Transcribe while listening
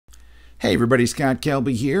Hey everybody, Scott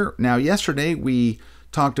Kelby here. Now yesterday we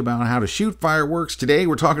talked about how to shoot fireworks. Today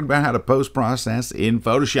we're talking about how to post-process in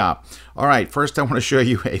Photoshop. Alright, first I want to show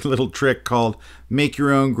you a little trick called Make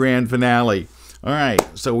Your Own Grand Finale.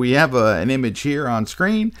 Alright, so we have an image here on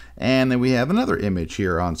screen, and then we have another image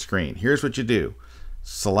here on screen. Here's what you do.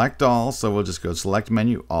 Select all, so we'll just go select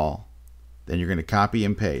menu, all. Then you're going to copy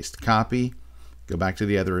and paste. Copy. Go back to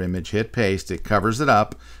the other image, hit paste, it covers it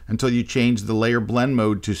up until you change the layer blend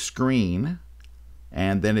mode to screen,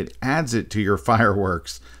 and then it adds it to your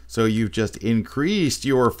fireworks. So you've just increased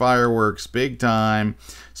your fireworks big time.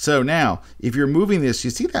 So now, if you're moving this, you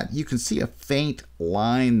see that you can see a faint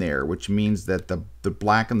line there, which means that the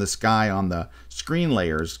black in the sky on the screen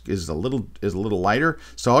layers is a little lighter.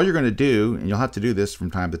 So all you're going to do, and you'll have to do this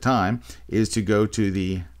from time to time, is to go to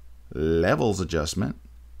the levels adjustment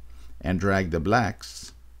and drag the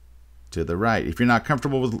blacks to the right. If you're not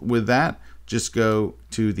comfortable with that, just go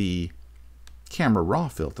to the camera raw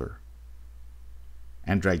filter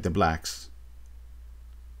and drag the blacks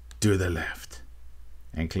to the left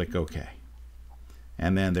and click OK.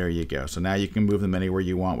 And then there you go. So now you can move them anywhere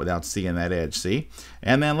you want without seeing that edge, see?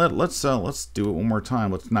 And then let's do it one more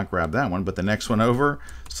time. Let's not grab that one, but the next one over,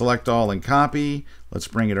 select all and copy. Let's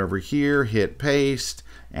bring it over here, hit paste,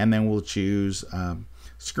 and then we'll choose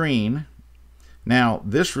screen. Now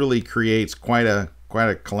this really creates quite a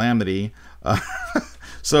calamity.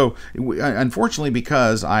 So unfortunately,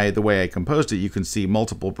 because the way I composed it, you can see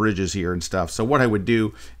multiple bridges here and stuff. So what I would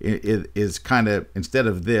do is kind of, instead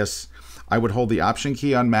of this, I would hold the Option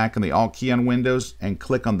key on Mac and the Alt key on Windows and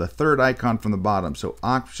click on the third icon from the bottom. So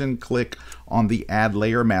Option, click on the Add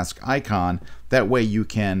Layer Mask icon. That way you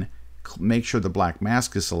can make sure the black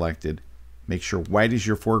mask is selected. Make sure white is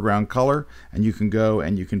your foreground color, and you can go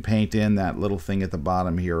and you can paint in that little thing at the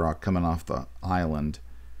bottom here coming off the island.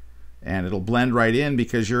 And it'll blend right in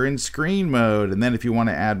because you're in screen mode. And then if you want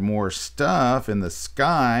to add more stuff in the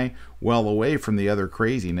sky, well away from the other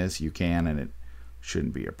craziness, you can, and it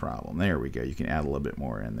shouldn't be a problem. There we go. You can add a little bit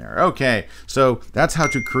more in there. Okay, so that's how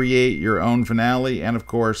to create your own finale. And of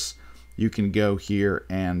course, you can go here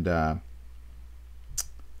and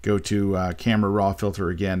go to camera raw filter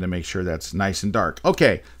again to make sure that's nice and dark.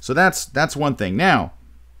 Okay, so that's one thing. Now,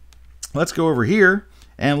 let's go over here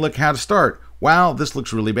and look how to start. Wow, this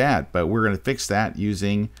looks really bad, but we're going to fix that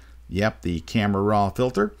using, yep, the camera raw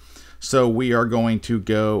filter. So we are going to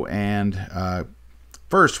go and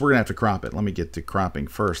first we're going to have to crop it. Let me get to cropping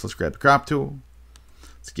first. Let's grab the crop tool.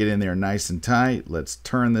 Let's get in there nice and tight. Let's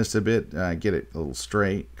turn this a bit, get it a little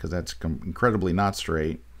straight because that's incredibly not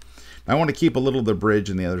straight. I want to keep a little of the bridge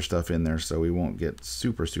and the other stuff in there so we won't get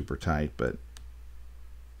super tight, but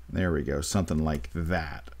there we go, something like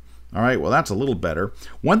that. All right, well that's a little better.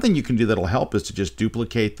 One thing you can do that'll help is to just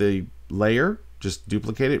duplicate the layer. Just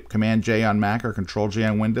duplicate it, Command J on Mac or Control J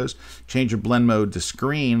on Windows. Change your blend mode to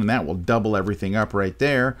screen, and that will double everything up right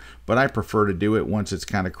there. But I prefer to do it once it's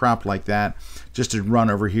kind of cropped like that, just to run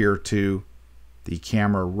over here to the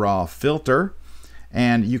camera raw filter.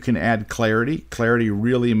 And you can add clarity. Clarity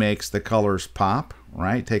really makes the colors pop,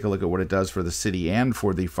 right? Take a look at what it does for the city and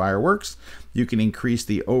for the fireworks. You can increase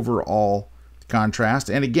the overall contrast.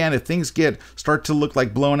 And again, if things start to look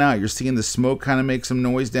like blown out, you're seeing the smoke kind of make some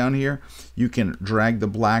noise down here, you can drag the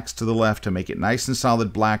blacks to the left to make it nice and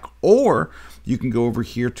solid black, or you can go over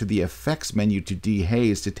here to the effects menu to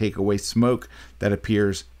dehaze to take away smoke that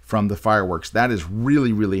appears from the fireworks. That is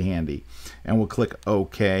really handy. And we'll click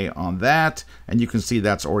OK on that, and you can see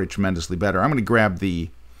that's already tremendously better. I'm going to grab the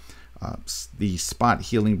spot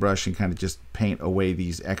healing brush and kind of just paint away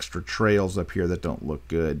these extra trails up here that don't look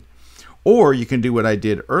good. Or you can do what I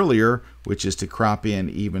did earlier, which is to crop in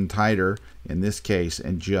even tighter in this case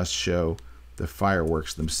and just show the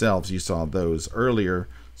fireworks themselves. You saw those earlier,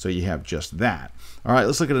 so you have just that. All right,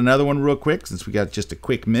 let's look at another one real quick since we got just a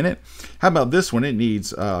quick minute. How about this one? It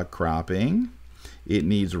needs cropping. It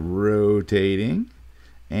needs rotating.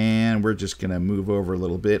 And we're just going to move over a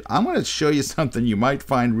little bit. I'm going to show you something you might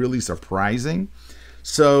find really surprising.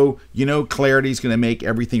 So, you know, clarity is going to make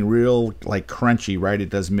everything real like crunchy, right? It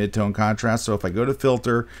does mid-tone contrast. So if I go to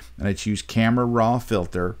filter and I choose camera raw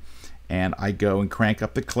filter and I go and crank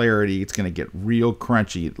up the clarity, it's going to get real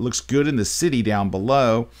crunchy. It looks good in the city down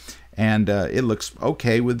below, and it looks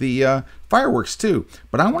okay with the fireworks too.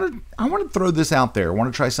 But I want to throw this out there. I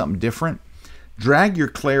want to try something different. Drag your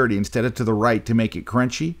clarity instead of to the right to make it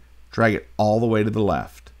crunchy. Drag it all the way to the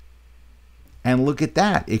left. And look at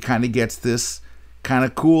that. It kind of gets this kind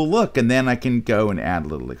of cool look. And then I can go and add a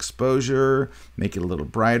little exposure, make it a little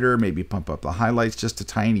brighter, maybe pump up the highlights just a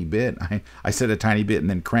tiny bit. I said a tiny bit and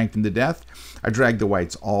then cranked them to death. I dragged the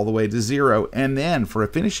whites all the way to 0. And then for a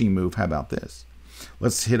finishing move, how about this?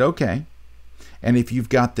 Let's hit OK. And if you've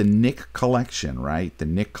got the Nik collection, right? The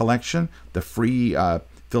Nik collection, the free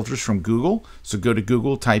filters from Google. So go to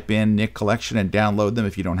Google, type in Nik collection and download them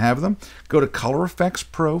if you don't have them. Go to Color Effects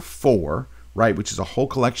Pro 4, right, which is a whole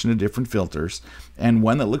collection of different filters. And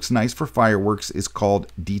one that looks nice for fireworks is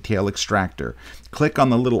called Detail Extractor. Click on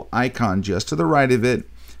the little icon just to the right of it.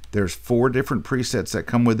 There's 4 different presets that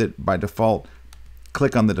come with it by default.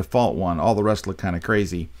 Click on the default one. All the rest look kind of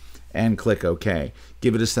crazy. And click OK.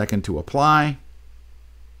 Give it a second to apply.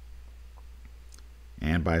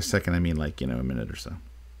 And by a second, I mean like, a minute or so.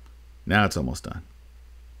 Now it's almost done.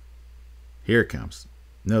 Here it comes.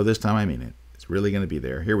 No, this time I mean it. It's really going to be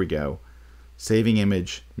there. Here we go. Saving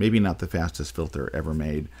image. Maybe not the fastest filter ever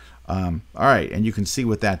made. All right, and you can see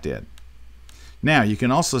what that did. Now, you can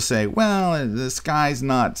also say, well, the sky's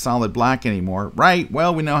not solid black anymore. Right,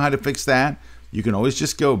 well, we know how to fix that. You can always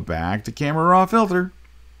just go back to Camera Raw Filter.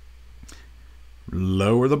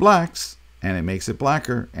 Lower the blacks. And it makes it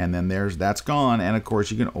blacker, and then that's gone. And of course,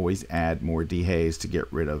 you can always add more dehaze to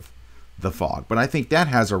get rid of the fog. But I think that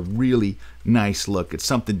has a really nice look. It's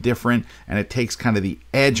something different, and it takes kind of the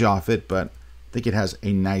edge off it, but I think it has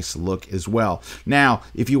a nice look as well. Now,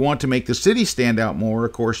 if you want to make the city stand out more,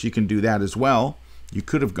 of course, you can do that as well. You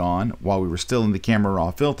could have gone, while we were still in the Camera Raw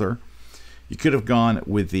filter, you could have gone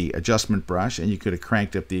with the adjustment brush, and you could have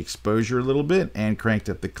cranked up the exposure a little bit and cranked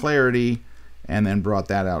up the clarity, and then brought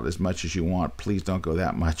that out as much as you want. Please don't go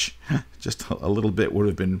that much. Just a little bit would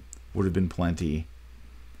have been plenty.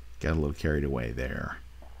 Got a little carried away there.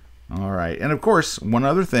 All right, and of course, one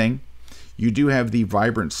other thing, you do have the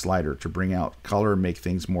vibrant slider to bring out color and make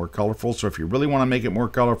things more colorful. So if you really want to make it more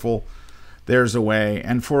colorful, there's a way.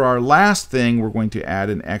 And for our last thing, we're going to add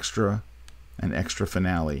an extra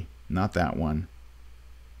finale. Not that one.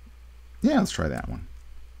 Yeah, let's try that one.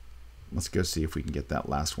 Let's go see if we can get that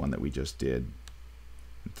last one that we just did.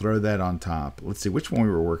 Throw that on top. Let's see which one we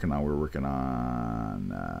were working on. We were working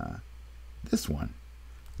on this one.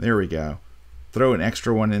 There we go. Throw an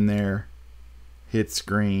extra one in there. Hit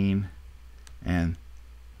screen. And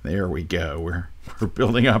there we go. We're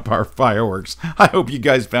building up our fireworks. I hope you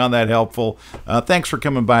guys found that helpful. Thanks for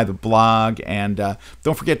coming by the blog. And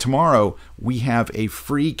don't forget, tomorrow we have a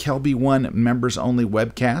free KelbyOne members only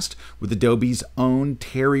webcast with Adobe's own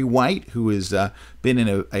Terry White, who has been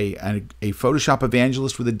a Photoshop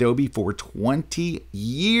evangelist with Adobe for 20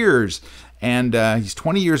 years. And he's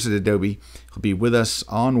 20 years at Adobe. He'll be with us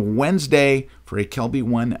on Wednesday for a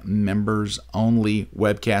KelbyOne members only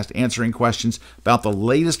webcast, answering questions about the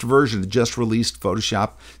latest version of the just released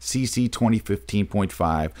Photoshop CC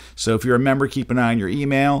 2015.5. So if you're a member, keep an eye on your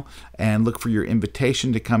email and look for your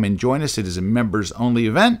invitation to come and join us. It is a members only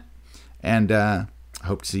event, and I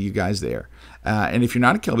hope to see you guys there. And if you're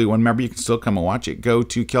not a KelbyOne member, you can still come and watch it. Go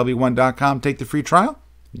to KelbyOne.com, take the free trial.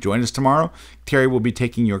 Join us tomorrow. Terry will be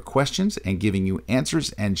taking your questions and giving you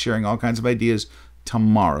answers and sharing all kinds of ideas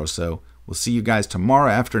tomorrow. So we'll see you guys tomorrow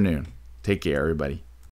afternoon. Take care, everybody.